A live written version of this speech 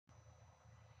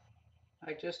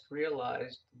I just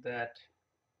realized that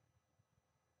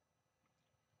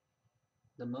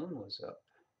the moon was up.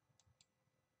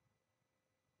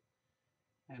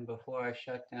 And before I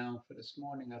shut down for this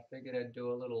morning, I figured I'd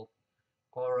do a little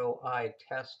ROI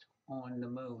test on the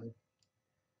moon.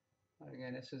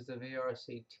 Again, this is the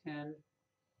VRC10.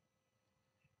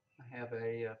 I have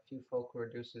a few focal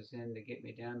reducers in to get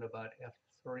me down to about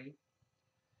f3.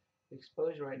 The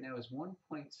exposure right now is 1.6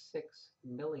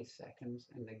 milliseconds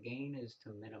and the gain is to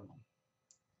minimum.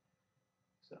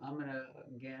 So I'm going to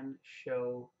again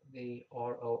show the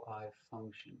ROI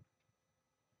function.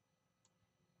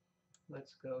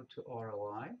 Let's go to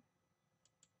ROI.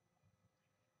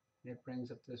 It brings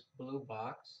up this blue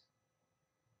box.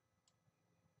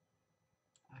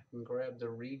 I can grab the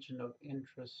region of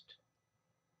interest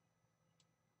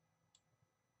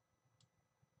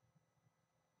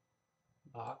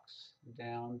box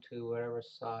down to whatever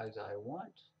size I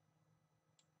want.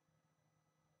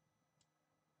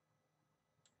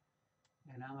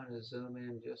 And I'm going to zoom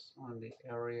in just on the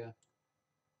area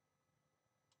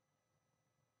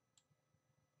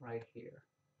right here.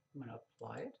 I'm going to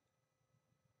apply it.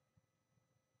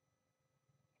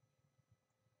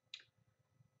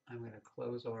 I'm going to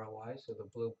close ROI so the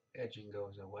blue edging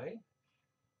goes away.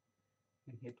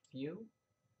 And hit View,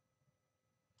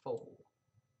 Fold.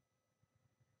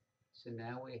 So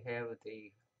now we have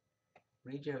the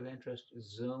region of interest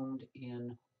zoomed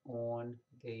in on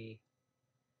the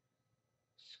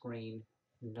screen,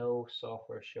 no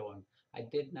software showing. I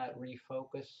did not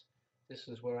refocus. This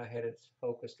is where I had it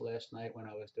focused last night when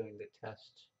I was doing the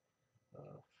test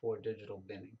for digital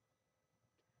binning.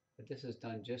 But this is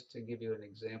done just to give you an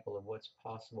example of what's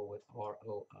possible with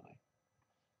ROI.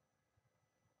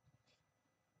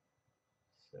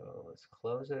 So let's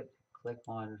close it, click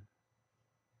on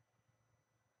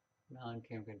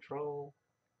MallinCam Control,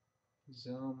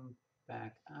 zoom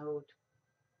back out,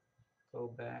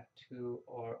 go back to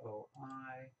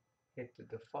ROI, hit the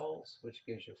defaults, which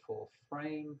gives you full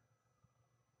frame,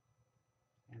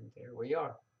 and there we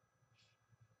are.